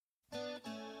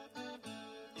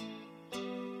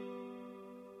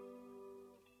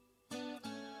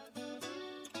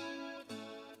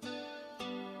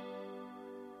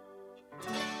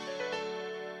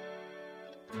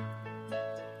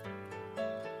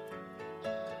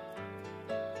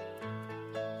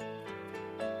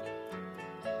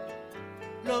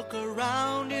Look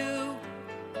around you.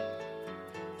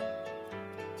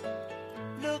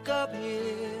 Look up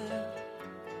here.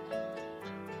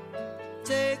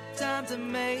 Take time to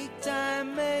make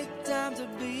time to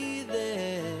be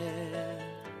there.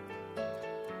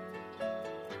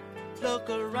 Look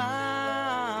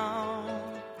around.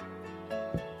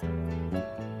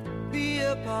 Be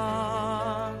a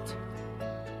part.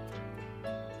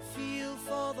 Feel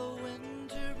for the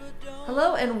winter, but don't.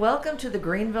 Hello and welcome to the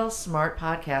Greenville SMART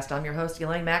Podcast. I'm your host,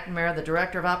 Elaine McNamara, the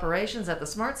Director of Operations at the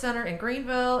SMART Center in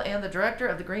Greenville and the Director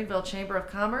of the Greenville Chamber of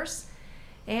Commerce.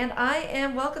 And I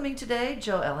am welcoming today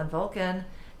Joellen Vohlken.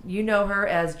 You know her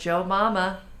as Joe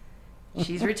Mama.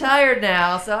 She's retired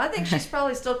now, so I think she's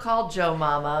probably still called Joe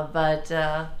Mama, but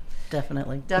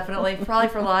Definitely, probably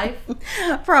for life.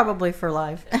 Probably for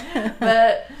life.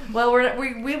 But well,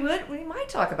 we might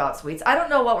talk about sweets. I don't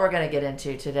know what we're going to get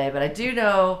into today, but I do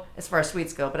know, as far as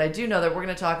sweets go, but I do know that we're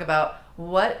going to talk about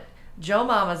what Joe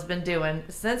Mama's been doing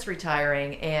since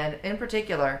retiring, and in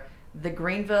particular, the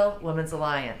Greenville Women's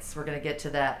Alliance. We're going to get to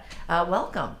that.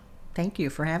 Welcome. Thank you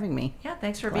for having me. Yeah,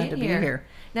 thanks for Glad being to here. be here.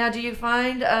 Now, do you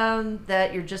find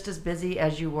that you're just as busy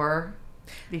as you were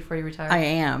before you retired? I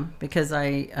am, because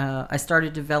I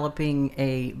started developing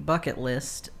a bucket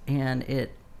list, and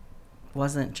it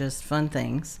wasn't just fun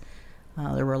things.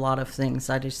 There were a lot of things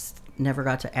I just never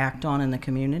got to act on in the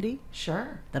community.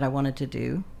 Sure. That I wanted to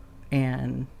do,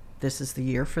 and this is the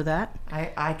year for that.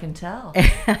 I can tell.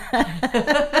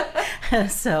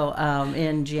 So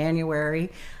in January,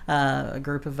 a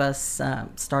group of us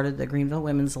started the Greenville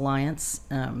Women's Alliance.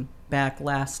 Back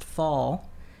last fall,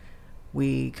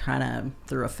 we kind of,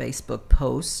 through a Facebook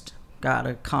post, got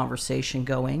a conversation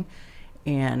going.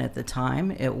 And at the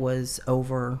time, it was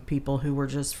over people who were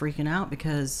just freaking out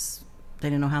because they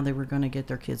didn't know how they were going to get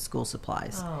their kids' school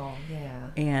supplies. Oh, yeah.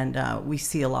 And we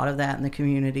see a lot of that in the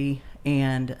community.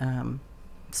 And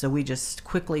so we just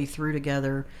quickly threw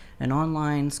together an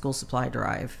online school supply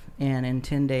drive. And in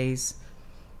 10 days,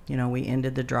 we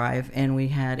ended the drive and we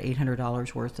had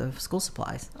 $800 worth of school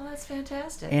supplies. Oh, that's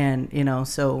fantastic. And,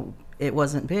 so it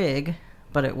wasn't big,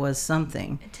 but it was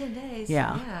something. In 10 days.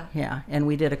 Yeah. And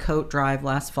we did a coat drive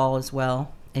last fall as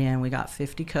well. And we got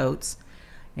 50 coats.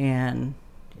 And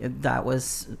that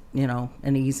was,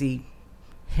 an easy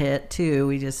hit too.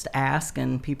 We just asked,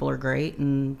 and people are great,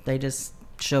 and they just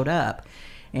showed up.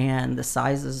 And the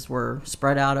sizes were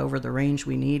spread out over the range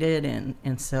we needed.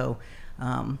 And so,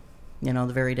 the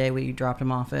very day we dropped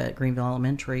them off at Greenville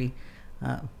Elementary,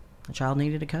 a child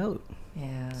needed a coat.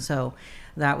 Yeah. So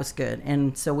that was good.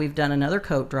 And so we've done another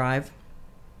coat drive.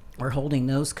 We're holding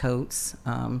those coats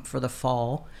for the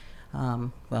fall.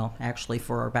 Actually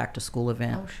for our back to school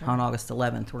event on August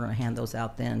 11th. We're going to hand those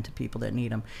out then to people that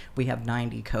need them. We have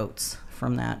 90 coats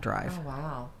from that drive. Oh,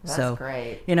 wow. That's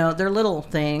great. They're little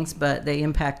things, but they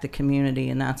impact the community,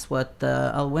 and that's what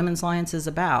the Women's Alliance is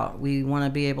about. We want to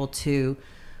be able to,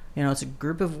 it's a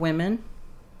group of women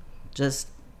just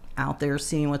out there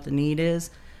seeing what the need is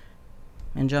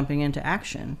and jumping into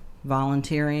action,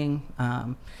 volunteering.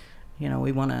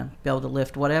 We want to be able to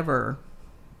lift whatever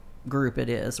group it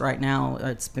is. Right now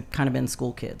it's kind of been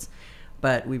school kids,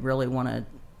 but we really want to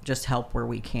just help where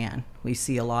we can. We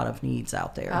see a lot of needs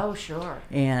out there. Oh, sure.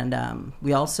 And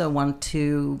we also want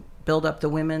to build up the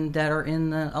women that are in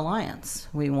the alliance.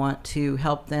 We want to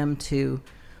help them to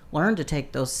learn to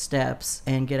take those steps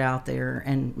and get out there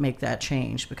and make that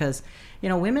change, because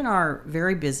women are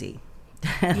very busy.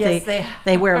 Yes,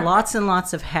 they wear lots and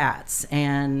lots of hats,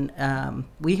 and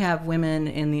we have women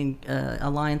in the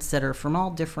alliance that are from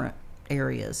all different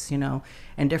areas,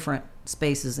 and different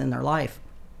spaces in their life,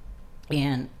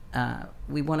 and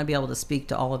we want to be able to speak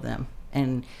to all of them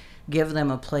and give them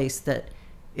a place that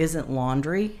isn't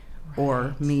laundry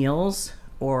or meals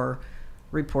or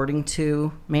reporting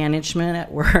to management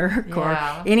at work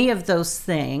or any of those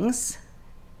things.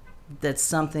 That's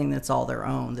something that's all their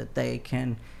own, that they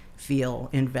can feel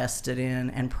invested in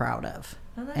and proud of.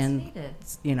 Oh, that's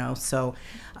needed. So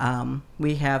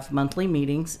we have monthly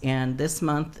meetings, and this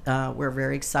month we're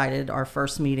very excited. Our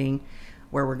first meeting,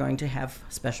 where we're going to have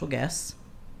special guests.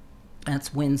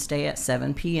 That's Wednesday at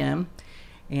 7 p.m.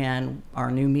 And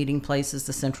our new meeting place is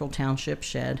the Central Township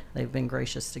Shed. They've been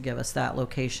gracious to give us that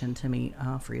location to meet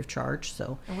free of charge.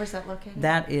 So, and where's that located?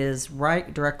 That is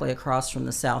right directly across from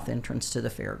the south entrance to the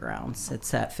fairgrounds. Okay.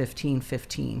 It's at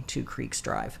 1515 Two Creeks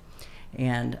Drive.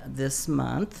 And this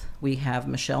month we have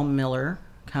Michelle Miller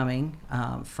coming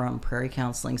from Prairie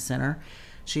Counseling Center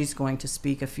she's going to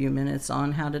speak a few minutes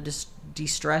on how to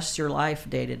de-stress your life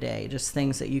day to day, just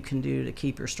things that you can do to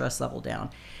keep your stress level down.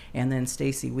 And then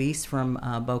Stacy Weiss from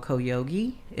Boko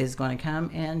Yogi is going to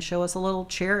come and show us a little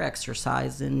chair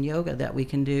exercise in yoga that we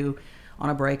can do on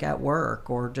a break at work,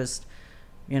 or just,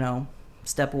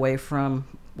 step away from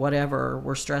whatever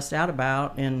we're stressed out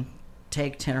about and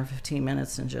take 10 or 15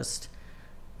 minutes and just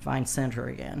find center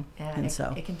again. And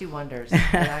it can do wonders. It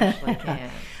actually can.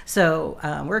 So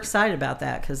we're excited about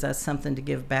that, because that's something to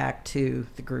give back to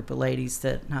the group of ladies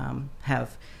that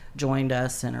have joined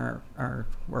us and are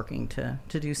working to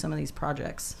do some of these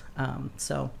projects.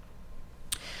 So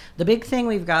the big thing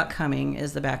we've got coming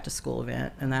is the back to school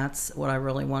event, and that's what I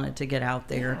really wanted to get out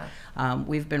there. Yeah.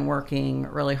 We've been working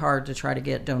really hard to try to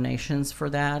get donations for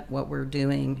that. What we're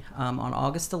doing on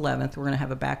August 11th, we're going to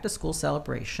have a back to school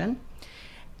celebration,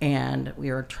 and we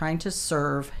are trying to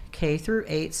serve K through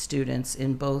 8 students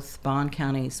in both Bond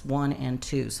Counties 1 and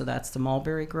 2. So that's the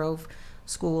Mulberry Grove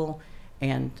School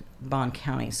and Bond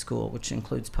County School, which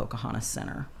includes Pocahontas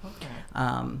Center.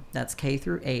 Okay. That's K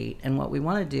through 8. And what we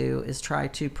want to do is try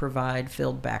to provide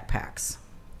filled backpacks.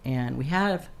 And we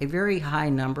have a very high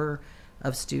number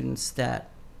of students that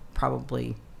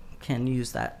probably can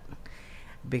use that,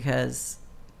 because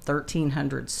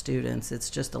 1,300 students, it's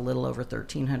just a little over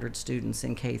 1,300 students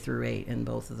in K through 8 in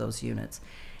both of those units.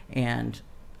 And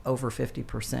over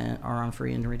 50% are on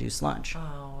free and reduced lunch. Oh,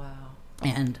 wow.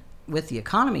 And with the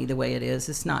economy the way it is,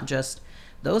 it's not just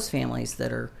those families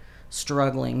that are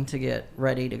struggling to get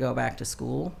ready to go back to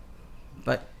school,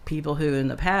 but people who in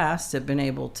the past have been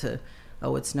able to,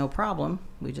 it's no problem,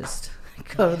 we just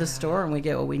go to the store and we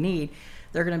get what we need,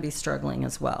 they're going to be struggling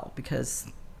as well,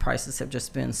 because prices have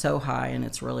just been so high and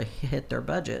it's really hit their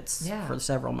budgets for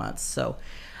several months. So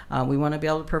we want to be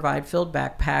able to provide filled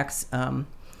backpacks.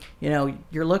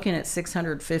 You're looking at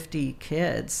 650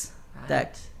 kids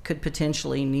that could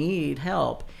potentially need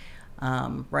help.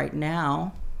 Right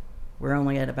now, we're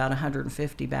only at about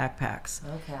 150 backpacks.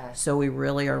 Okay. So we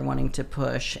really are wanting to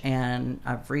push, and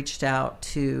I've reached out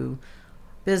to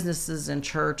businesses and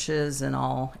churches and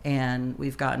all, and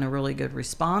we've gotten a really good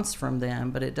response from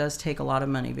them, but it does take a lot of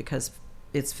money, because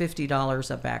it's $50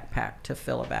 a backpack to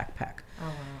fill a backpack. Oh,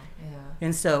 wow. Yeah.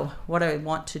 And so what I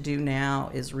want to do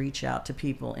now is reach out to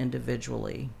people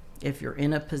individually. If you're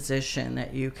in a position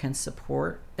that you can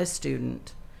support a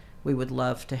student, we would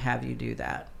love to have you do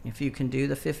that. If you can do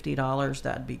the $50,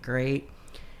 that'd be great.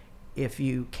 If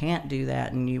you can't do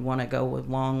that and you want to go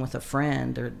along with a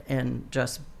friend and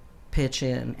just pitch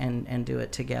in and do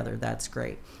it together, that's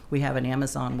great. We have an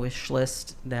Amazon wish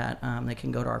list that they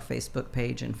can go to our Facebook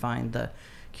page and find the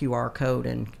QR code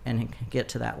and get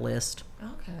to that list.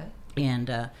 Okay.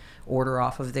 And order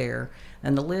off of there.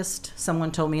 And the list,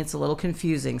 someone told me it's a little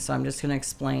confusing, so I'm just going to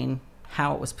explain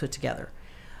how it was put together.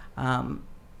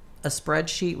 A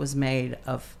spreadsheet was made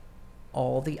of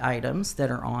all the items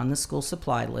that are on the school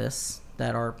supply lists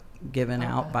that are given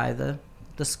out by the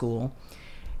school,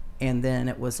 and then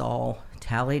it was all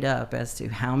tallied up as to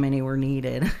how many were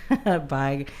needed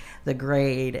by the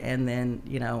grade, and then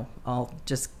all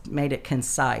just made it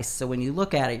concise. So when you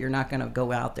look at it, you're not going to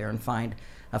go out there and find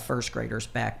a first grader's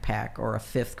backpack or a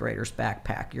fifth grader's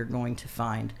backpack. You're going to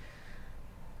find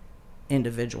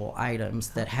individual items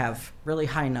that have really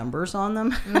high numbers on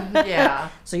them. Yeah.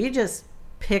 So you just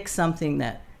pick something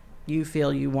that you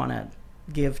feel you want to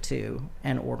give to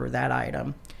and order that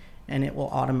item, and it will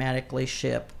automatically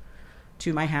ship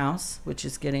to my house, which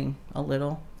is getting a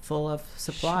little full of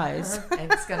supplies. Sure.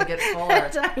 And it's going to get fuller.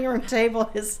 The dining room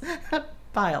table is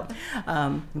piled.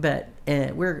 But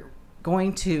we're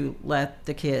going to let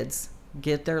the kids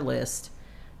get their list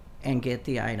and get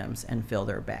the items and fill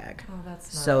their bag. Oh,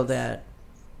 that's nice. So that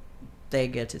they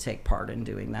get to take part in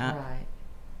doing that. Right.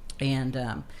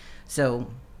 And so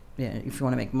if you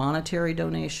want to make monetary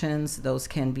donations, those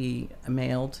can be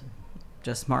mailed,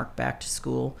 just marked back to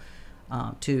school,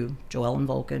 to Joellen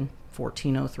Vohlken,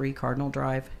 1403 Cardinal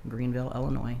Drive, Greenville,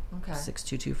 Illinois,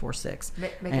 62246.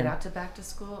 Make it out to back to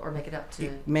school, or make it out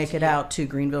to... Make it out to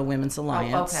Greenville Women's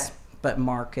Alliance. Oh, okay. But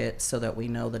mark it so that we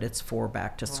know that it's for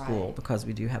back to school, right, because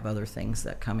we do have other things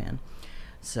that come in.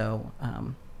 So,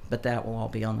 but that will all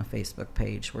be on the Facebook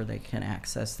page where they can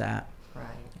access that. Right.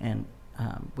 And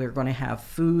we're going to have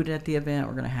food at the event.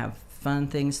 We're going to have fun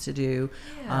things to do.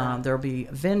 Yeah. There will be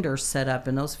vendors set up,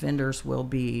 and those vendors will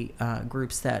be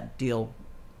groups that deal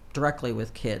directly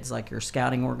with kids, like your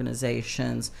scouting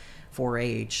organizations,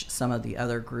 4-H, some of the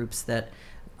other groups that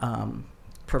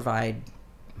provide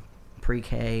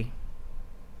pre-K,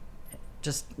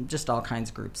 just all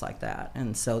kinds of groups like that.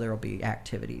 And so there will be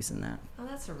activities in that. Oh,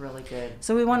 that's a really good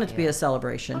So we want it to be idea. a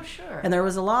celebration. Oh, sure. And there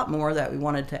was a lot more that we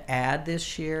wanted to add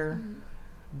this year,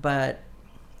 but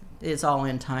it's all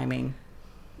in timing,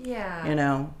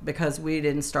 Yeah. because we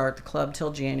didn't start the club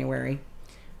till January.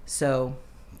 So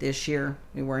this year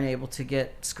we weren't able to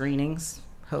get screenings.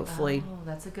 Hopefully Oh,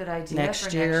 that's a good idea next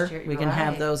for year next year. we You're can have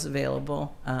right. those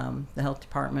available. The health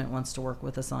department wants to work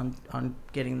with us on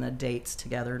getting the dates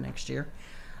together next year.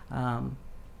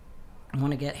 I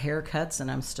want to get haircuts,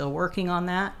 and I'm still working on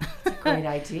that. Great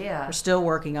idea. We're still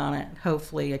working on it.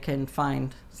 Hopefully I can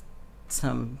find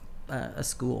some a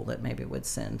school that maybe would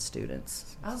send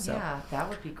students. Oh, So- yeah, that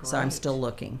would be great. So I'm still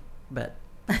looking, but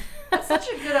That's such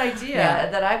a good idea Yeah.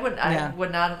 that I Yeah.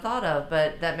 would not have thought of,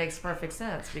 but that makes perfect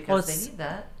sense because Well, they it's- need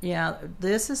that. yeah,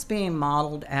 this is being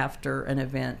modeled after an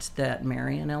event that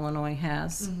Marion, Illinois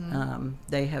has.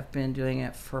 They have been doing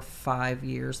it for 5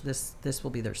 years. This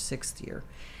will be their 6th year,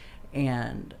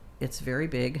 and it's very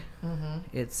big.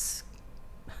 It's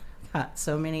got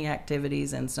so many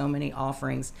activities and so many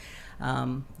offerings.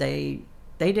 They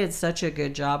did such a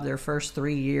good job their first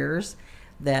 3 years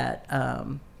that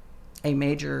a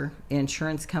major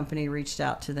insurance company reached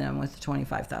out to them with a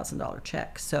 $25,000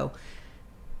 check. So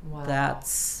Wow.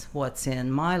 that's what's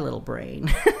in my little brain.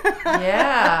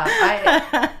 Yeah.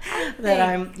 I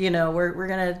That think-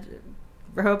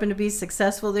 we're hoping to be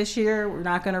successful this year. We're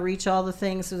not going to reach all the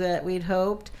things that we'd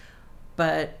hoped,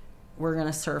 but we're going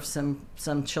to serve some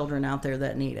children out there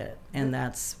that need it, and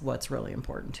that's what's really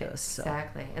important to us. So,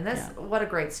 Exactly. And that's yeah. what a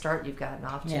great start you've gotten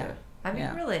off to. Yeah. I mean,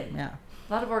 Yeah. really. Yeah.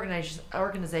 A lot of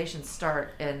organizations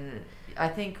start, and I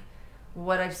think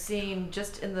what I've seen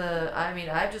just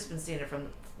I've just been seeing it from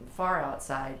far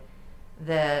outside,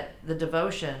 that the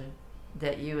devotion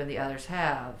that you and the others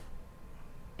have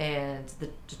and the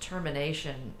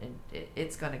determination, and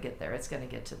it's going to get there. It's going to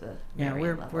get to the Yeah,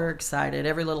 Marion level. we're excited.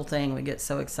 Every little thing we get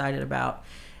so excited about,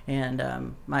 and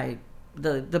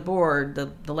the board,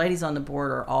 the ladies on the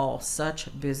board are all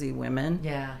such busy women,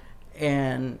 Yeah.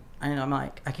 and I'm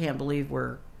like, I can't believe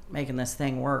we're making this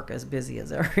thing work as busy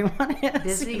as everyone is.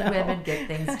 Busy women get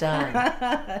things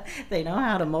done. They know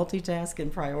how to multitask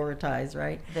and prioritize,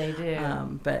 right? They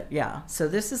do. But yeah, so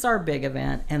this is our big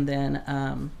event, and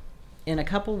then in a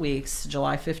couple weeks,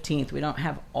 July 15th, we don't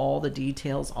have all the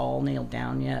details all nailed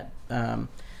down yet,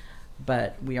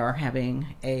 but we are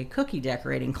having a cookie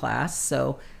decorating class.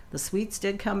 So the sweets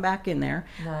did come back in there.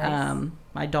 Nice.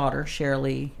 My daughter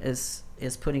Shirley is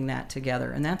putting that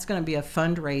together, and that's going to be a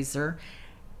fundraiser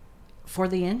for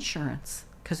the insurance,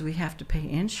 because we have to pay Oh,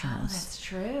 insurance. that's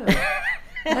true.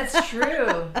 That's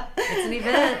true. It's an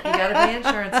event. You got to pay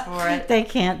insurance for it. They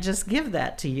can't just give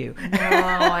that to you. No,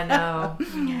 I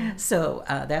know. So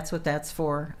that's what that's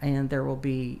for, and there will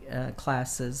be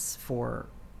classes for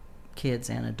kids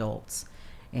and adults,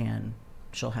 and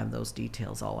she'll have those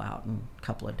details all out in a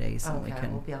couple of days, and Okay,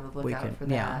 we'll be on the lookout for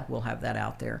Yeah, that. we'll have that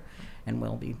out there, and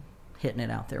we'll be hitting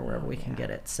it out there wherever we can yeah. get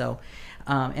it. So,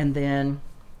 and then,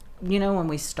 when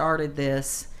we started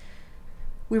this,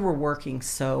 we were working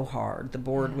so hard. The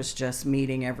board was just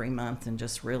meeting every month and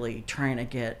just really trying to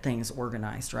get things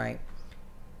organized, right?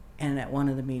 And at one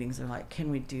of the meetings, they're like,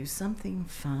 "Can we do something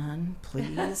fun,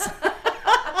 please?"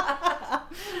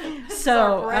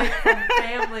 So, break from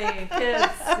family and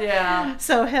kids. Yeah.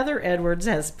 so Heather Edwards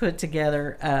has put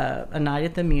together a night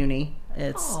at the Muni.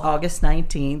 It's Aw. August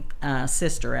 19th,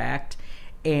 Sister Act,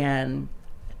 and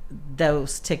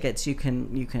those tickets you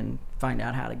can find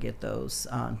out how to get those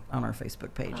on our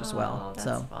Facebook page as well. Oh, that's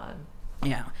So fun.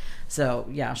 yeah, so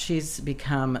yeah, she's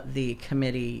become the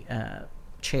committee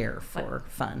chair for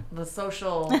fun. The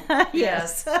social.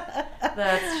 Yes.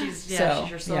 She's So,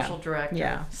 your social director.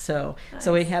 Yeah. So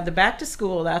we have the back to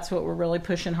school. That's what we're really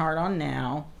pushing hard on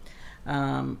now.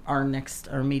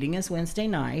 Our meeting is Wednesday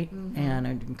night, and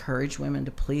I'd encourage women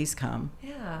to please come,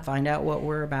 Yeah. find out what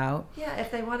we're about. Yeah,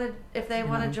 if they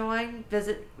want to join,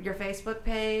 visit your Facebook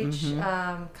page.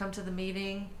 Mm-hmm. Come to the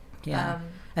meeting. Yeah.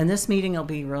 And this meeting will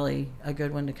be really a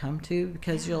good one to come to,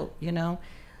 because you'll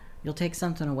take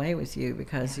something away with you,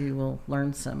 because you will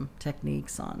learn some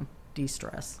techniques on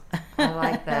de-stress. I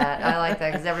like that.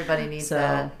 Because everybody needs So,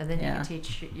 that, and then you yeah. can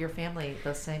teach your family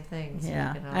those same things.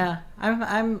 Yeah, You know?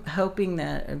 I'm hoping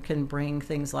that I can bring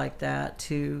things like that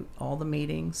to all the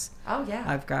meetings. Oh yeah.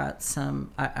 I've got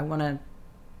some. I want to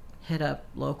hit up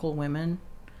local women.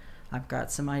 I've got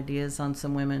some ideas on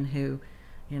some women who,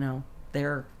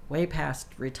 they're way past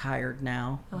retired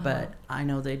now, but I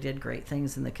know they did great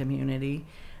things in the community,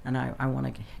 and I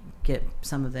want to get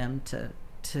some of them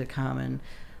to come and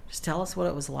just tell us what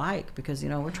it was like, because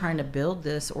we're trying to build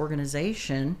this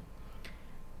organization,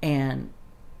 and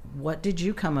what did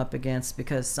you come up against?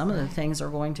 Because some of the things are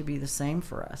going to be the same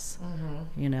for us,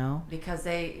 you know. Because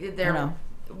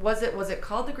was it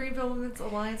called the Greenville Women's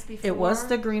Alliance before? It was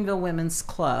the Greenville Women's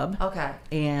Club. Okay.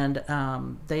 And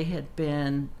they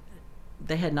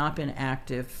had not been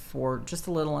active for just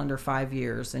a little under 5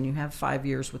 years, and you have 5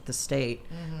 years with the state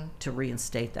to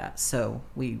reinstate that. So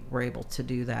we were able to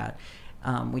do that.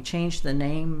 We changed the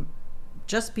name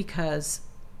just because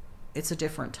it's a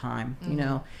different time. You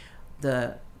know,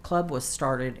 the club was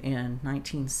started in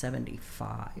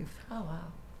 1975. Oh, wow.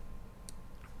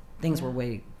 Things were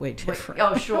way different.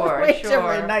 Oh, sure, way sure,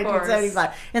 different in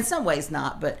 1975. In some ways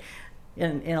not, but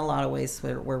in a lot of ways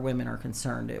where women are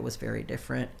concerned, it was very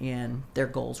different, and their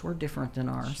goals were different than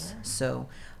ours. Sure. So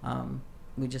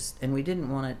we didn't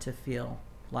want it to feel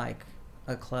like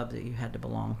a club that you had to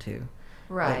belong to.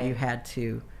 Right. That you had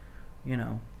to, you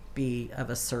know, be of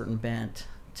a certain bent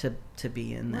to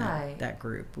be in that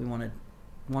group. We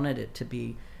wanted it to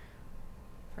be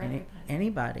for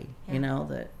anybody, you know,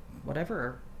 that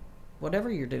whatever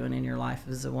you're doing in your life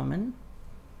as a woman,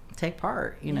 take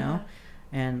part, you know,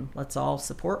 and let's all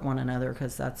support one another,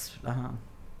 because that's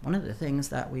one of the things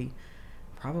that we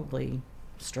probably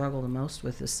struggle the most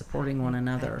with is supporting one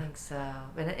another. I think so.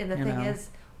 And the thing is,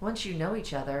 once you know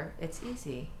each other, it's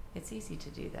easy. It's easy to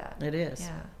do that. It is.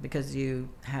 Yeah. Because you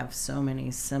have so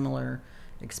many similar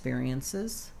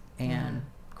experiences and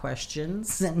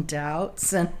questions and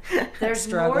doubts and there's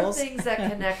struggles. more things that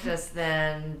connect us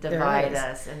than divide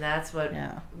us, and that's what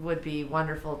would be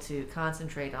wonderful to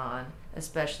concentrate on,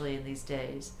 especially in these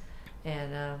days.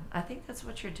 And I think that's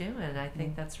what you're doing. I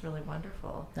think that's really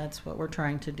wonderful. That's what we're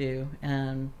trying to do.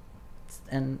 And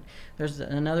there's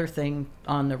another thing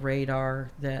on the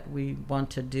radar that we want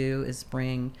to do is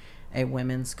bring a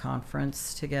women's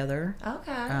conference together.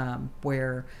 Okay.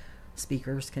 Where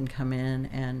speakers can come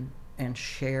in and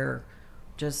share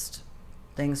just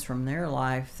things from their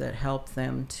life that help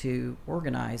them to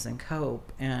organize and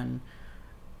cope and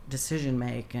decision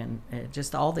make and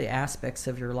just all the aspects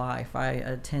of your life. I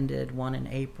attended one in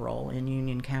April in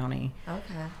Union County.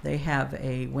 Okay. They have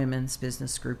a women's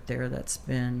business group there that's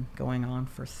been going on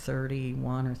for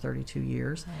 31 or 32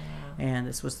 years. Oh, wow. And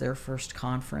this was their first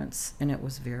conference, and it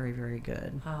was very, very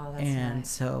good. Oh, that's and nice.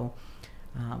 So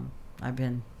I've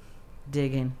been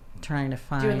digging, trying to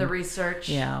find, doing the research.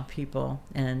 Yeah, people,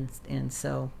 and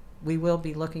so we will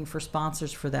be looking for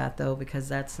sponsors for that, though, because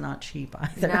that's not cheap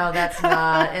either. No, that's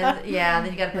not. And and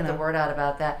then you got to put the word out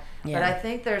about that. Yeah. But I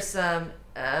think there's some,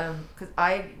 because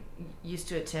I used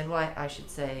to attend. Well, I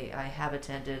should say I have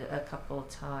attended a couple of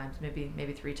times,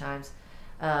 maybe 3 times.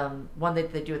 One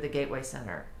that they do at the Gateway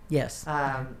Center. Yes.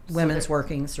 so Women's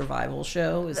Working Survival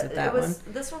Show. Is it that one?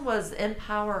 This one was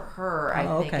Empower Her,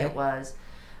 I think it was.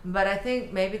 But I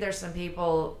think maybe there's some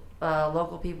people,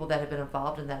 local people that have been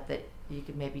involved in that you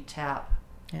could maybe tap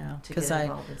to get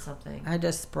involved in something. I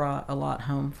just brought a lot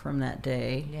home from that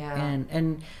day. Yeah.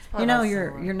 And you know,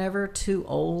 you're never too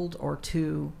old or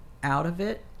too out of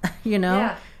it, you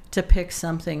know, to pick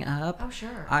something up. Oh,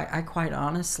 sure. I quite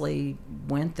honestly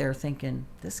went there thinking,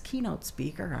 this keynote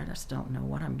speaker, I just don't know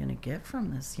what I'm going to get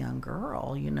from this young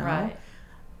girl, you know. Right.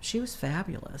 She was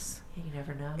fabulous. You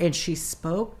never know. And she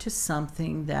spoke to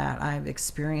something that I've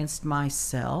experienced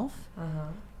myself. Uh-huh.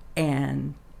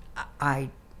 And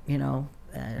I, you know,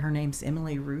 her name's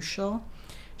Emily Ruschel.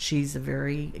 She's a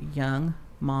very young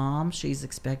mom. She's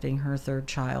expecting her 3rd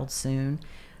child soon.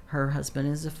 Her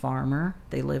husband is a farmer.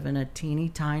 They live in a teeny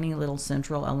tiny little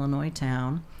central Illinois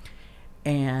town.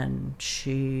 And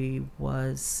she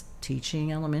was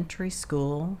teaching elementary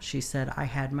school. She said, I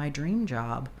had my dream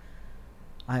job.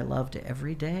 I loved it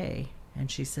every day. And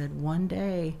she said, one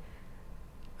day,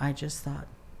 I just thought,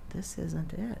 this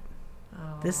isn't it.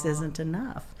 Aww. This isn't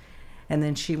enough. And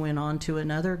then she went on to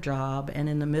another job, and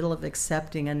in the middle of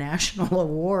accepting a national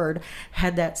award,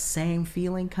 had that same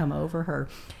feeling come over her.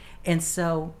 And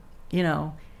so, you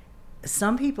know,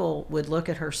 some people would look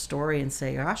at her story and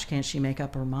say, gosh, can't she make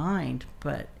up her mind?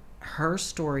 But her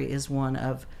story is one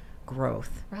of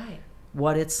growth. Right.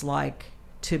 What it's like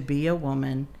to be a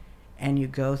woman, and you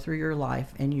go through your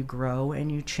life and you grow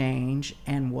and you change,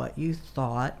 and what you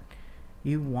thought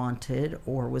you wanted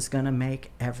or was going to make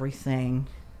everything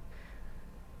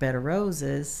bed of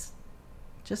roses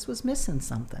just was missing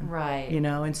something. Right. You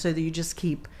know, and so that you just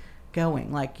keep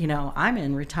going. Like, you know, I'm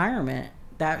in retirement.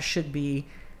 That should be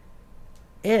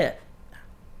it.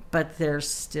 But there's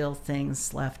still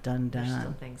things left undone. There's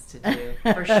still things to do,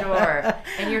 for sure.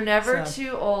 And you're never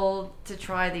too old to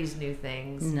try these new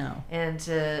things. No. And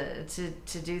to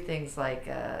do things like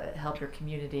help your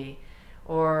community,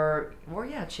 or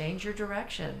change your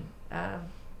direction.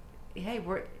 Hey,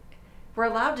 we're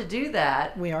allowed to do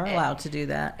that. We are allowed to do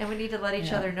that. And we need to let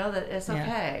each other know that it's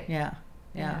okay.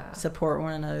 Yeah. Support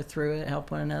one another through it,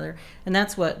 help one another. And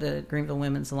that's what the Greenville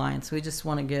Women's Alliance, we just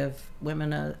want to give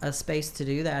women a space to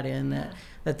do that in,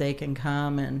 that they can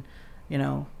come and,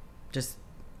 just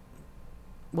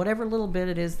whatever little bit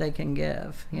it is they can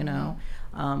give, know.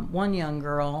 One young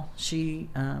girl, she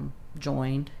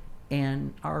joined,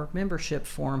 and our membership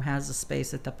form has a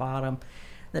space at the bottom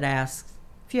that asks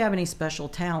if you have any special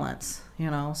talents,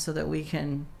 so that we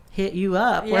can hit you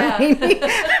up where we need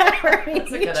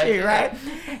you, right?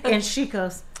 And she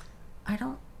goes, I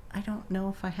don't know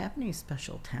if I have any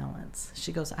special talents.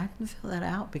 She goes, I didn't fill that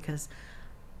out because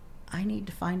I need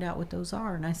to find out what those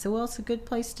are. And I said, well, it's a good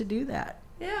place to do that.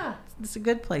 Yeah. It's a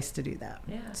good place to do that.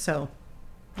 Yeah. So,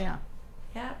 yeah.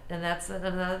 Yeah, and that's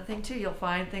another thing too. You'll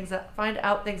find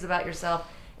out things about yourself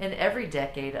in every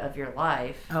decade of your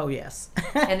life. Oh, yes.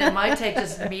 And it might take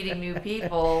just meeting new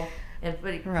people and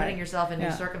putting yourself in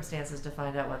new circumstances to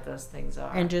find out what those things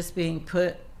are. And just being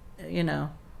put in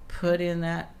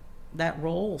that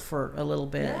role for a little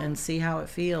bit and see how it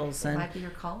feels. It might be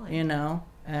your calling.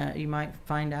 You might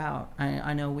find out.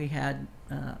 I know we had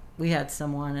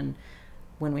someone, and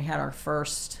when we had our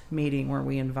first meeting where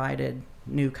we invited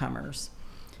newcomers,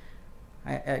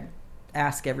 I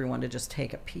asked everyone to just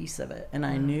take a piece of it, and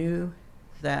I knew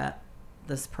that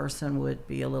this person would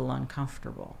be a little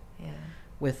uncomfortable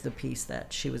with the piece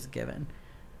that she was given,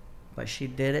 but she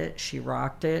did it. She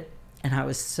rocked it, and I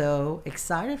was so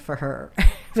excited for her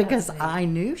because I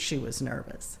knew she was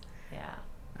nervous. Yeah,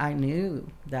 I knew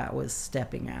that was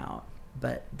stepping out,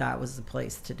 but that was the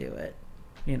place to do it,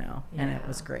 and it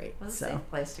was great. Well, it's a safe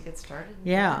place to get started.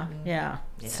 Yeah.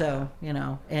 So,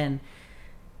 and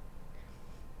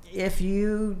if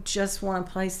you just want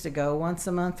a place to go once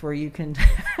a month where you can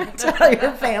tell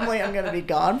your family I'm going to be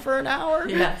gone for an hour.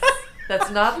 Yes.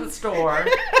 That's not the store,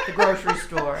 the grocery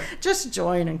store. Just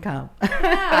join and come.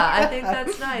 Yeah, I think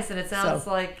that's nice. And it sounds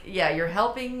like, you're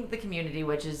helping the community,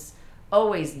 which is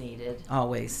always needed.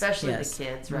 Always. Especially the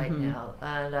kids right now.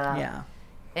 And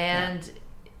and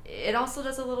it also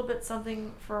does a little bit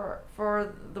something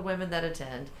for the women that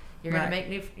attend. You're going to make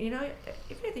new,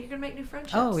 if anything, you're going to make new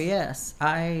friendships. Oh, yes.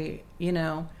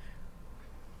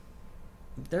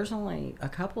 There's only a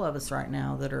couple of us right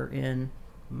now that are in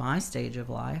my stage of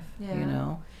life,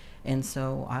 and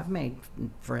so I've made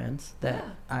friends that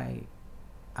I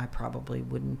probably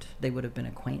wouldn't, they would have been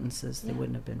acquaintances, they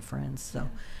wouldn't have been friends. So,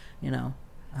 it's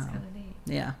kind of neat.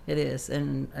 Yeah, it is.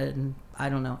 And I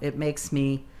don't know, it makes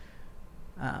me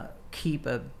keep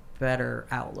a better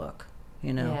outlook.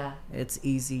 It's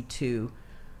easy to,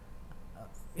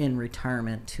 in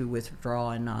retirement, to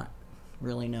withdraw and not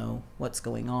really know what's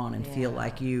going on and feel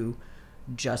like you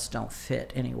just don't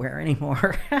fit anywhere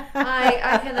anymore.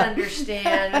 I can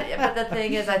understand, but the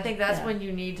thing is, I think that's when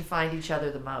you need to find each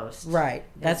other the most. Right.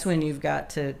 That's when you've got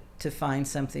to find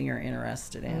something you're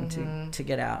interested in, to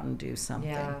get out and do something.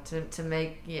 Yeah, to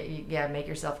make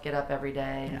yourself get up every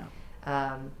day.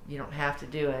 Yeah. You don't have to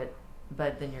do it,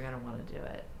 but then you're going to want to do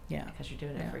it. Yeah. Because you're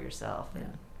doing it for yourself. Yeah.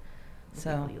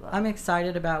 So I'm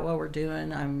excited about what we're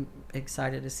doing. I'm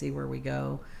excited to see where we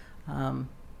go.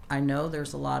 I know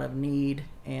there's a lot of need,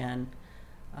 and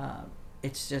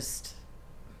it's just,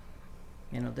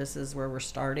 this is where we're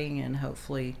starting, and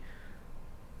hopefully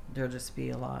there'll just be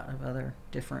a lot of other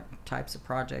different types of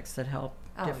projects that help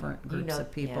different groups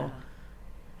of people. Yeah.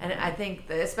 And I think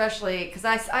that especially because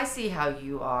I see how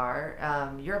you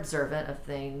are. You're observant of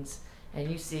things, and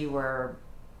you see where,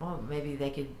 well, maybe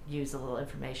they could use a little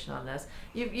information on this.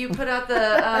 You put out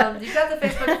the you've got the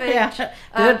Facebook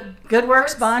page. Good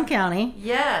Works Bond County.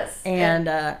 Yes. And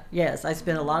yes, I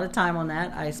spent a lot of time on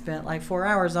that. I spent like 4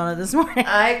 hours on it this morning.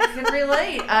 I can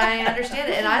relate. I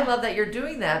understand it, and I love that you're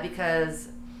doing that because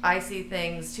I see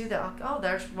things too that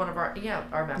there's one of our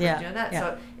members doing that.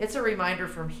 So it's a reminder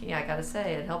for me. I gotta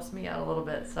say, it helps me out a little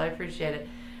bit. So I appreciate it.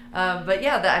 But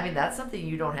that's something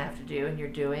you don't have to do, and you're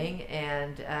doing,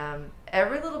 and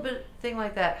every little bit thing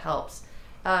like that helps.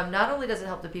 Not only does it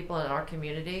help the people in our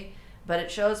community, but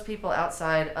it shows people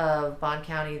outside of Bond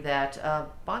County that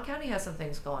Bond County has some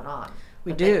things going on.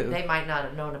 We do. They might not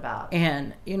have known about.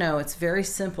 And, it's very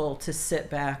simple to sit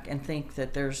back and think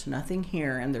that there's nothing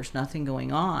here and there's nothing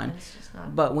going on. It's just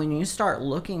not. But when you start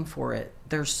looking for it,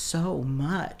 there's so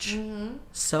much. Mm-hmm.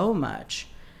 So much.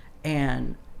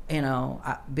 And,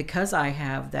 because I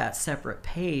have that separate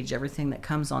page, everything that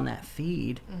comes on that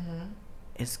feed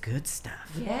is good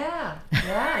stuff. Yeah.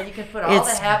 You can put all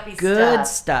the happy stuff. It's good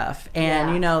stuff.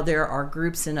 And, there are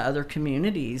groups in other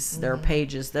communities. There are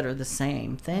pages that are the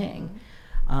same thing.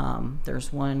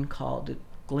 There's one called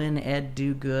Glenn Ed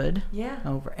Do Good. Yeah.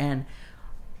 Over, and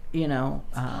you know,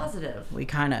 it's positive. We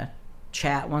kind of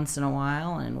chat once in a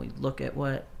while, and we look at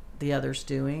what the other's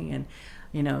doing, and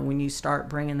you know, when you start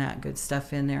bringing that good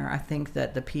stuff in there, I think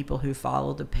that the people who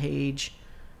follow the page,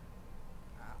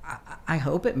 I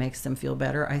hope it makes them feel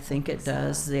better. I think it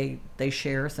does. They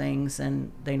share things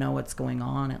and they know what's going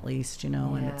on, at least, you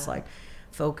know. And it's like,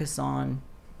 focus on,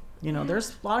 you know,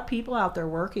 there's a lot of people out there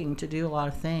working to do a lot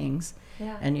of things.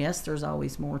 Yeah. And yes, there's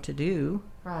always more to do.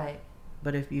 Right.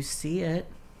 But if you see it,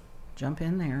 jump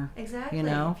in there. Exactly. You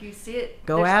know, if you see it,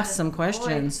 go ask some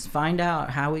questions, find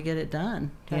out how we get it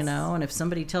done. You know, and if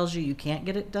somebody tells you can't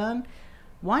get it done,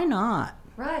 why not?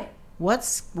 Right.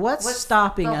 What's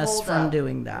stopping us from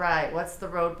doing that? Right. What's the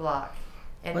roadblock?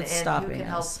 And what's stopping who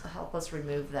can us? help us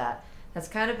remove that? That's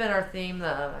kind of been our theme.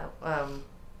 I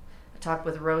talked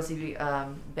with Rosie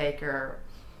Baker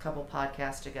a couple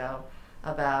podcasts ago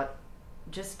about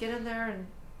just get in there and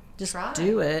just try.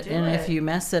 do it. If you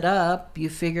mess it up, you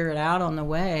figure it out on the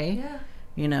way. Yeah.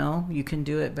 You know, you can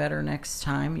do it better next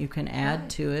time. You can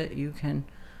add to it. You can,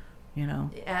 you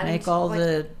know, make all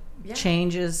the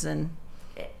changes and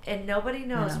nobody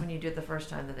knows when you do it the first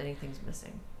time that anything's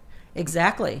missing.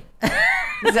 Exactly.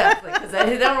 Exactly, because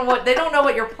they don't know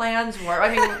what your plans were.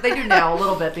 I mean, they do now a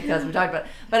little bit because we talked about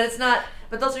it, but it's not.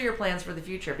 But those are your plans for the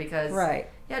future because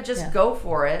just go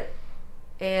for it.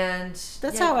 And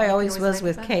that's how I always was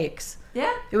with cakes.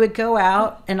 Yeah, it would go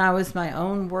out, and I was my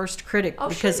own worst critic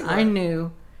because sure I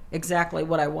knew exactly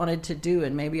what I wanted to do,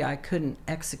 and maybe I couldn't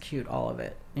execute all of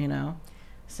it. You know,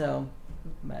 so.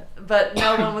 But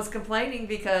no one was complaining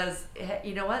because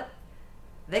you know what?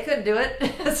 They couldn't do it.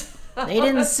 They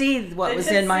didn't see what was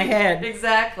in my head.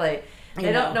 Exactly.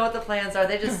 They don't know what the plans are.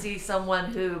 They just see someone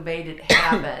who made it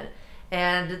happen.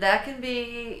 And that can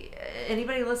be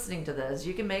anybody listening to this.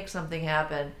 You can make something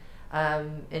happen.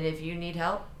 And if you need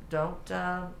help, don't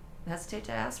hesitate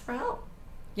to ask for help.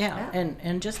 Yeah.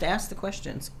 And just ask the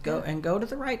questions. Go to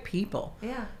the right people.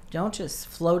 Yeah. Don't just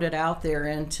float it out there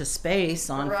into space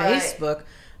on Facebook,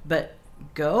 but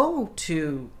go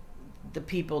to the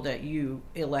people that you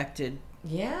elected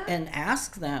and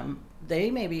ask them. They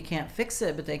maybe can't fix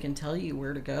it, but they can tell you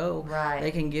where to go. Right.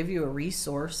 They can give you a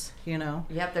resource, you know.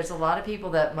 Yep, there's a lot of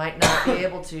people that might not be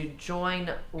able to join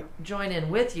in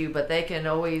with you, but they can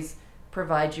always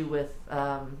provide you with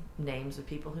names of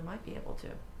people who might be able to.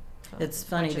 So it's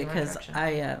funny because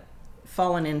I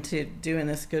fallen into doing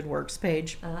this Good Works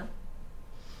page.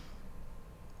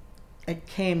 It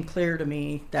came clear to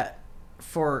me that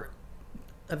for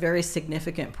a very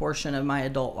significant portion of my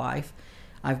adult life,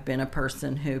 I've been a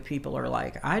person who people are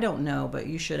like, I don't know, but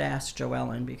you should ask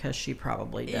Joellen because she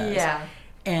probably does. Yeah.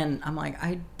 And I'm like,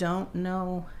 I don't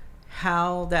know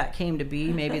how that came to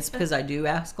be. Maybe it's because I do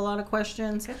ask a lot of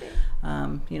questions. Could be.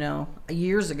 You know,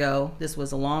 years ago, this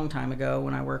was a long time ago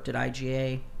when I worked at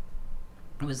IGA.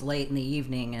 It was late in the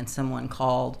evening and someone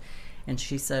called and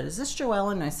she said, "Is this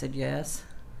Joellen?" And I said, "Yes."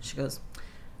 She goes,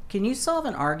 "Can you solve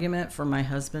an argument for my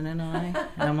husband and I?"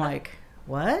 And I'm like,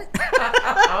 "What?"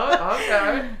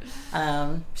 Okay.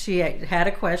 She had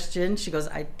a question. She goes,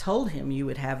 "I told him you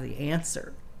would have the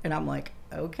answer." And I'm like,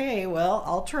 "Okay, well,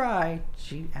 I'll try."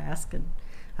 She asked and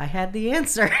I had the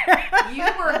answer. You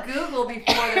were Google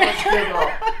before there was Google.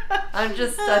 I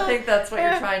think that's what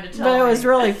you're trying to tell me. But it was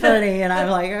really funny, and I'm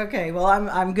like, okay, well,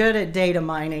 I'm good at data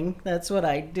mining. That's what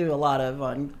I do a lot of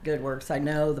on Good Works. I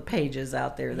know the pages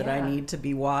out there that I need to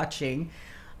be watching,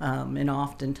 and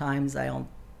oftentimes I'll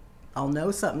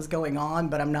know something's going on,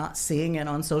 but I'm not seeing it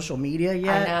on social media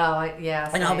yet. I know,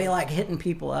 and I'll be like hitting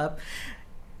people up.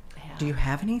 Do you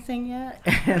have anything yet?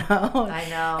 You know? I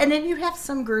know. And then you have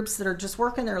some groups that are just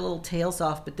working their little tails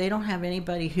off, but they don't have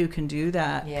anybody who can do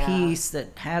that piece that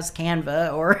has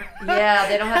Canva or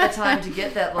they don't have the time to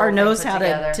get that little or knows thing how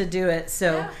together. to do it.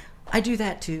 So I do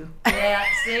that too. Yeah,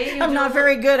 see, I'm not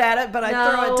very good at it, but I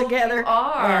throw it together. You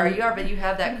are, but you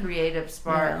have that creative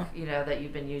spark, you know, that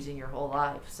you've been using your whole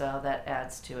life. So that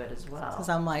adds to it as well. Because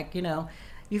I'm like, you know,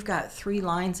 you've got 3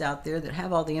 lines out there that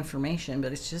have all the information,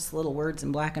 but it's just little words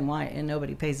in black and white, and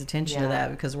nobody pays attention to that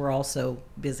because we're all so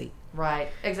busy. Right,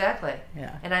 exactly.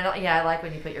 Yeah. And I like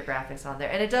when you put your graphics on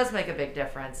there, and it does make a big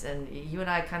difference. And you and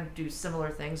I kind of do similar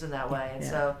things in that way, and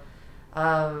so,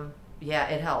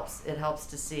 it helps. It helps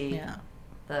to see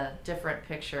the different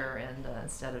picture, and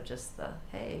instead of just the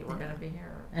hey, we're going to be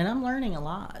here. And I'm learning a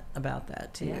lot about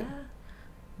that too. Yeah.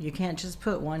 You can't just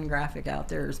put one graphic out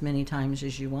there as many times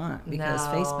as you want because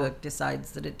Facebook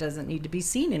decides that it doesn't need to be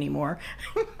seen anymore.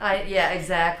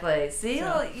 Exactly. See,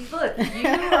 look, you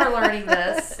are learning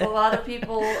this. A lot of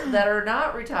people that are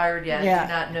not retired yet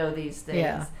do not know these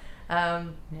things.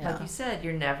 Like you said,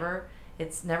 you're never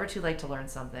it's never too late to learn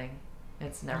something.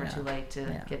 It's never too late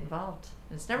to get involved.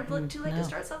 It's never too late to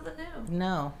start something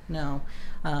new. No.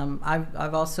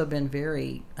 I've also been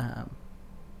very,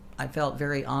 I felt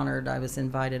very honored. I was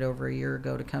invited over a year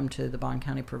ago to come to the Bond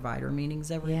County provider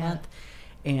meetings every month.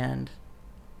 And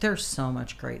there's so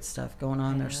much great stuff going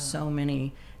on. There's so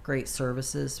many great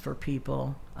services for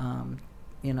people,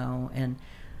 and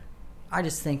I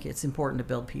just think it's important to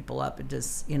build people up. It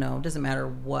just, it doesn't matter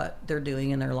what they're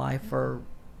doing in their life or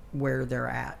where they're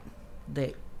at.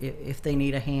 If they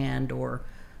need a hand or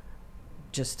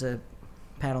just a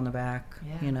pat on the back,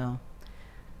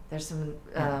 There's some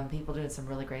people doing some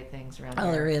really great things around here.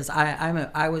 Oh, there is.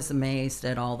 I was amazed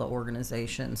at all the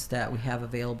organizations that we have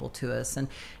available to us, and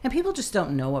people just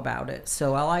don't know about it.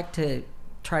 So I like to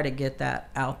try to get that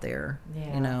out there,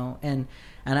 and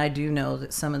I do know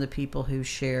that some of the people who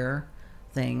share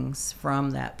things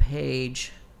from that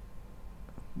page,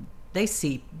 they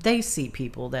see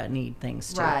people that need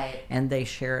things too, and they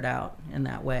share it out in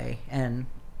that way. And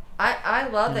I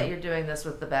love that you're doing this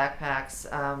with the backpacks,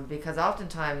 because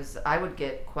oftentimes I would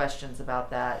get questions about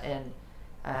that, and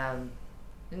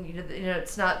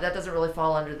it's not, that doesn't really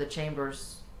fall under the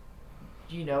chamber's,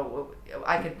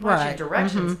 I could point you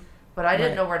directions, but I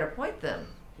didn't know where to point them,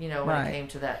 when it came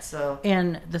to that. So,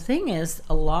 and the thing is,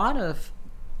 a lot of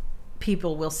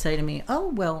people will say to me, "Oh,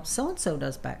 well, so and so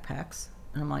does backpacks,"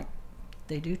 and I'm like,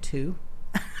 "They do too,"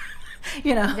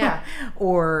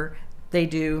 or they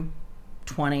do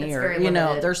 20, it's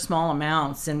or they're small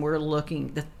amounts, and we're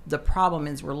looking. The problem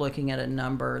is we're looking at a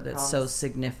number that's so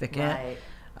significant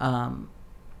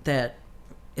that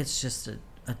it's just a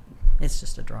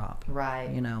drop,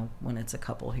 when it's a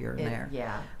couple here and there.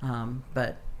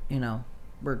 But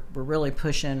we're really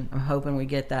pushing. I'm hoping we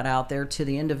get that out there to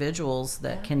the individuals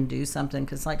that can do something,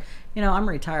 because I'm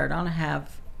retired. I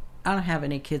don't have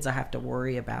any kids I have to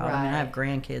worry about. I mean, I have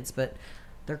grandkids, but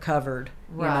they're covered.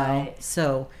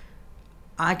 So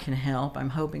I can help. I'm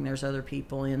hoping there's other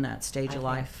people in that stage of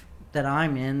life that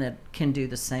I'm in that can do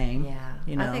the same.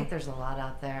 I think there's a lot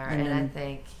out there, and I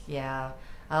think a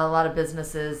lot of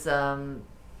businesses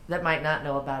that might not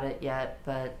know about it yet,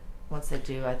 but once they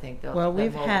do, I think they'll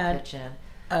pitch in.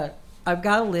 I've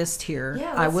got a list here.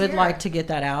 I would like to get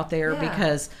that out there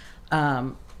because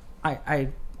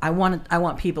I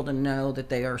want people to know that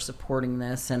they are supporting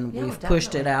this, and we've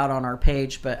pushed it out on our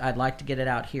page, but I'd like to get it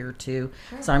out here too.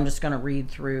 Sure. So I'm just going to read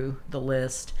through the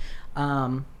list.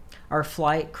 Our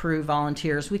flight crew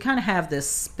volunteers, we kind of have this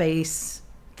space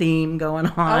theme going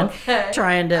on,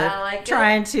 trying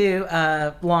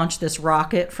to launch this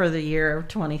rocket for the year of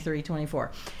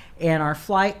 23-24. And our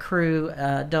flight crew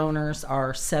donors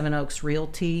are Seven Oaks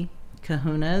Realty,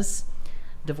 Kahuna's,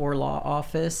 DeVore Law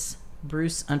Office,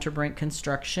 Bruce Unterbrink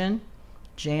Construction,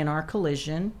 J&R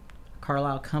Collision,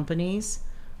 Carlisle Companies,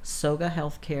 Soga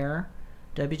Healthcare,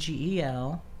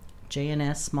 WGEL,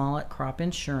 J&S Smollett Crop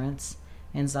Insurance,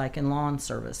 and Zyken Lawn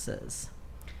Services.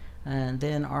 And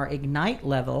then our Ignite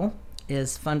level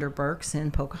is Funder Burks in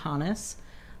Pocahontas,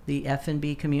 the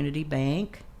F&B Community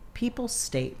Bank, People's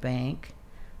State Bank,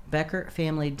 Beckert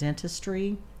Family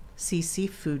Dentistry, CC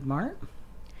Food Mart.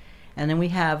 And then we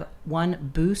have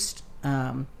one Boost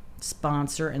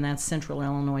sponsor, and that's Central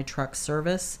Illinois Truck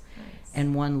Service,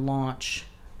 and one launch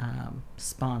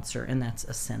sponsor, and that's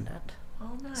Ascendant.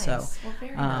 Oh, nice. So,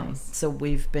 very nice. So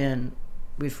we've been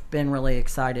really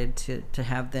excited to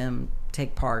have them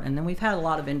take part, and then we've had a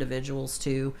lot of individuals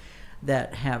too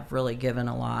that have really given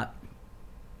a lot.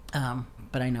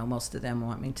 But I know most of them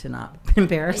want me to not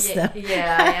embarrass them.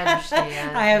 Yeah, I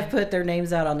understand. I have put their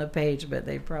names out on the page, but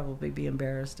they'd probably be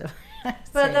embarrassed.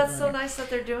 But that's so nice that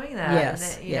they're doing that.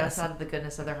 Yes, and it's out of the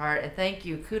goodness of their heart. And thank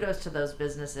you. Kudos to those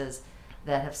businesses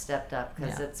that have stepped up,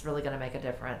 because it's really going to make a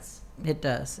difference. It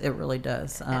does. It really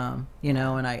does. And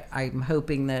I'm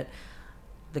hoping that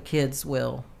the kids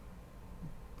will,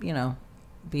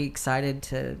 be excited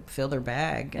to fill their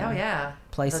bag. And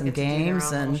play some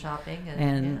games and shopping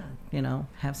and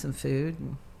have some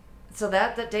food. So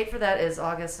that date for that is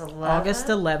August 11th? August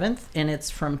 11th, and it's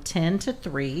from 10 to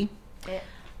 3.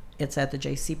 It's at the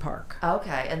JC Park.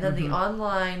 Okay, and then the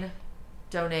online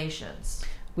donations.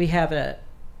 We have an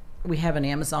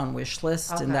Amazon wish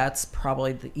list, and that's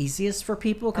probably the easiest for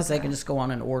people, because they can just go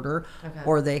on and order,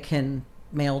 or they can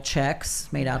mail checks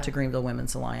made out to Greenville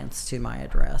Women's Alliance to my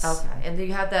address. Okay, and do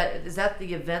you have that? Is that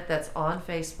the event that's on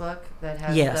Facebook that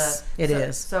has? Yes, it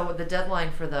is. So the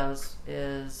deadline for those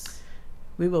is.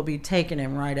 We will be taking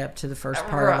him right up to the first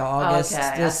part of August.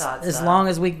 Okay, as long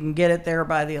as we can get it there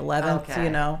by the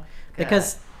 11th,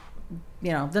 because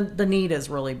the need is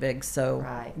really big. So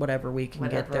whatever we can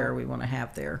get there, we want to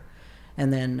have there,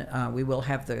 and then we will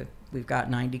have the we've got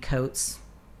 90 coats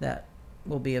that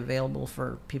will be available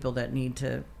for people that need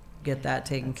to get that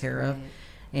taken care of.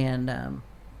 And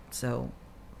so,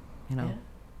 you know. Yeah.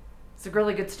 It's a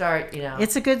really good start, you know.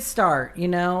 It's a good start, you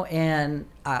know, and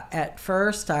at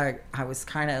first I was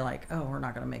kind of like, oh, we're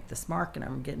not going to make this mark, and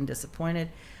I'm getting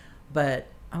disappointed. But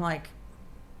I'm like,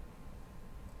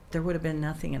 there would have been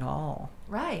nothing at all.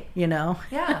 Right. You know?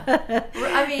 Yeah.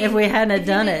 I mean, if we hadn't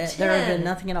done it, 10, there would have been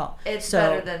nothing at all. It's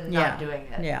better than not doing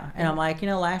it. Yeah. And I'm like, you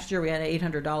know, last year we had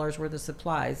 $800 worth of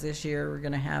supplies. This year we're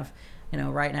going to have, you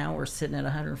know, right now we're sitting at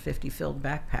 150 filled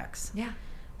backpacks. Yeah.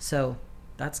 So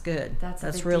that's good.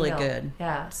 That's really deal. good.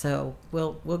 Yeah. So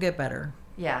we'll get better.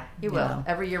 Yeah, you will. know.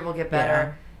 Every year we'll get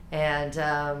better. Yeah. And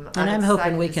I'm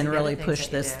hoping we excited to can see the really other things push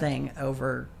that you this do. thing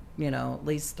over, you know, at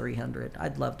least 300.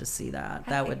 I'd love to see that.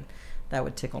 That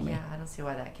would tickle me. Yeah, I don't see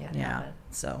why that can't Yeah. happen.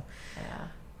 So, Yeah.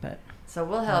 but So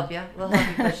we'll help you. We'll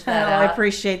help you push that I out.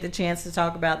 appreciate the chance to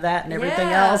talk about that and everything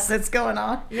Yeah. else that's going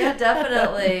on. Yeah,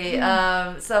 definitely.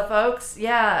 So, folks,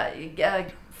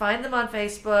 find them on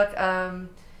Facebook.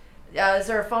 Is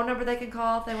there a phone number they can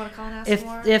call if they want to call and ask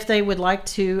more? If they would like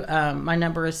to, my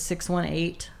number is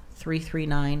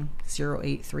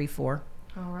 618-339-0834.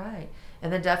 All right.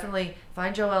 And then definitely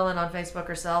find Joellen on Facebook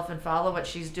herself and follow what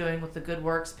she's doing with the Good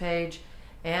Works page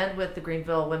and with the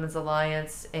Greenville Women's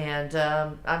Alliance. And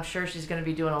I'm sure she's going to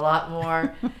be doing a lot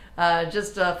more.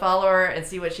 Just follow her and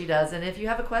see what she does. And if you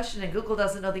have a question and Google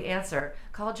doesn't know the answer,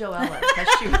 call Joellen because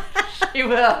she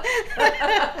will.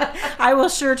 I will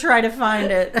sure try to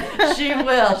find it. She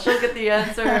will. She'll get the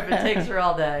answer if it takes her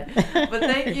all day. But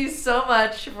thank you so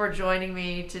much for joining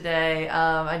me today.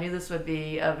 I knew this would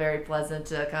be a very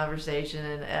pleasant conversation,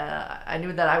 and I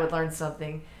knew that I would learn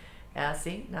something.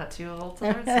 See, not too old to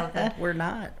learn something. We're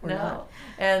not.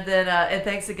 And then, and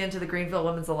thanks again to the Greenville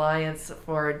Women's Alliance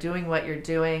for doing what you're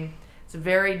doing. It's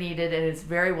very needed, and it's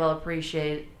very well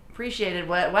appreciated.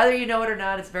 Whether you know it or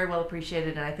not, it's very well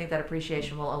appreciated, and I think that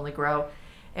appreciation will only grow.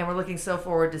 And we're looking so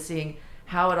forward to seeing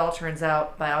how it all turns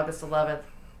out by August 11th,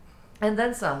 and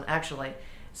then some, actually.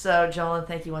 So, Joellen,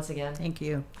 thank you once again. Thank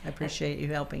you. I appreciate you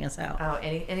helping us out. Oh,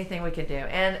 anything we can do.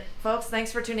 And, folks,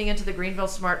 thanks for tuning into the Greenville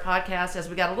SMART Podcast. As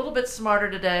we got a little bit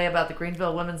smarter today about the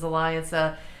Greenville Women's Alliance,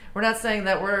 we're not saying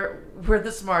that we're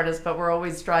the smartest, but we're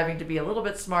always striving to be a little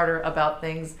bit smarter about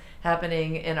things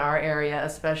happening in our area,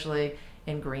 especially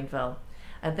in Greenville.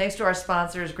 And thanks to our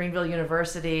sponsors, Greenville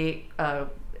University,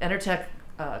 Entertech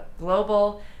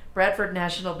Global, Bradford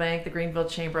National Bank, the Greenville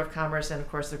Chamber of Commerce, and of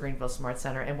course the Greenville SMART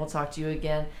Center. And we'll talk to you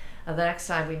again the next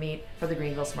time we meet for the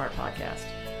Greenville SMART Podcast.